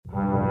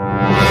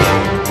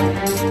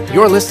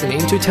You're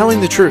listening to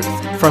Telling the Truth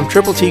from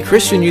Triple T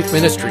Christian Youth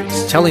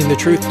Ministries, telling the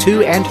truth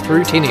to and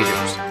through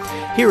teenagers.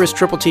 Here is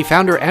Triple T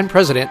founder and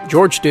president,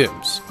 George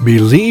Dooms.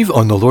 Believe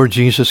on the Lord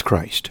Jesus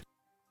Christ.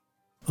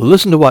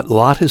 Listen to what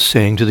Lot is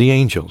saying to the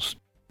angels.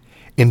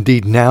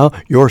 Indeed, now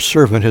your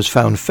servant has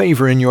found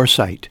favor in your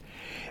sight,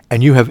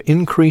 and you have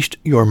increased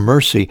your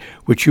mercy,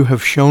 which you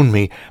have shown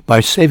me by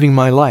saving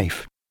my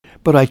life.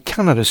 But I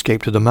cannot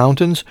escape to the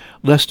mountains,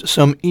 lest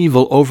some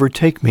evil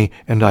overtake me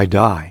and I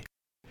die.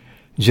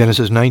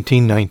 Genesis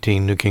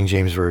 19:19, New King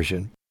James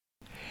Version.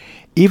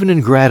 Even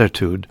in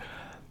gratitude,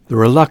 the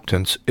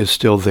reluctance is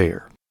still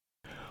there.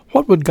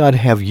 What would God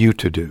have you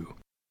to do?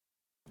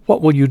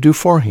 What will you do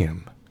for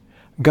Him?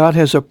 God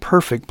has a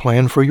perfect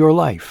plan for your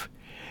life.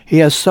 He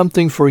has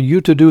something for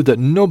you to do that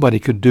nobody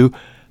could do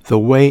the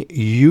way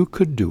you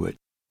could do it,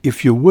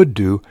 if you would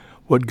do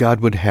what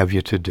God would have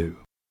you to do.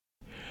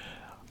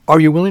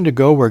 Are you willing to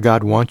go where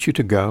God wants you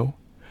to go?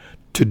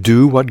 To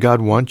do what God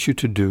wants you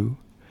to do?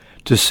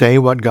 To say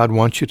what God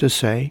wants you to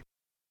say?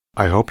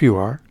 I hope you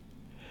are.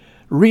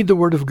 Read the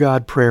Word of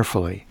God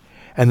prayerfully,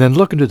 and then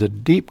look into the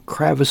deep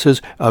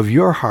crevices of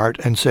your heart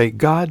and say,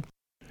 God,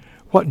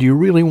 what do you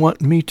really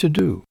want me to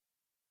do?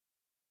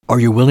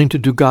 Are you willing to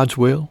do God's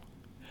will?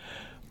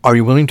 Are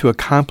you willing to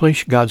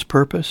accomplish God's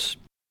purpose?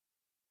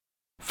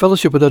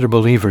 Fellowship with other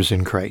believers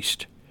in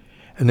Christ,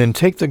 and then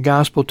take the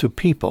gospel to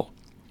people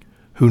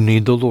who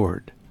need the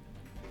Lord.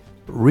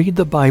 Read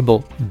the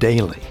Bible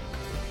daily.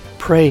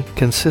 Pray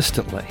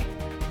consistently.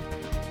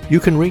 You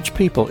can reach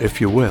people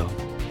if you will.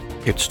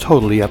 It's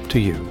totally up to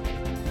you.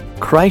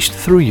 Christ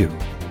through you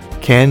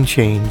can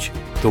change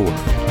the world.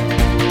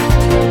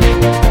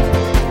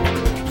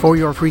 For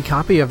your free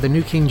copy of the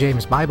New King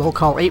James Bible,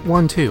 call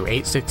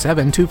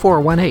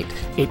 812-867-2418,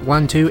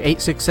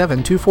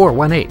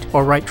 812-867-2418,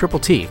 or write Triple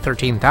T,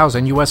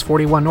 13,000 U.S.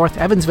 41 North,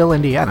 Evansville,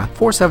 Indiana,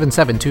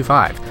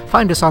 47725.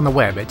 Find us on the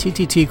web at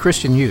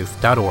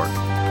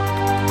tttchristianyouth.org.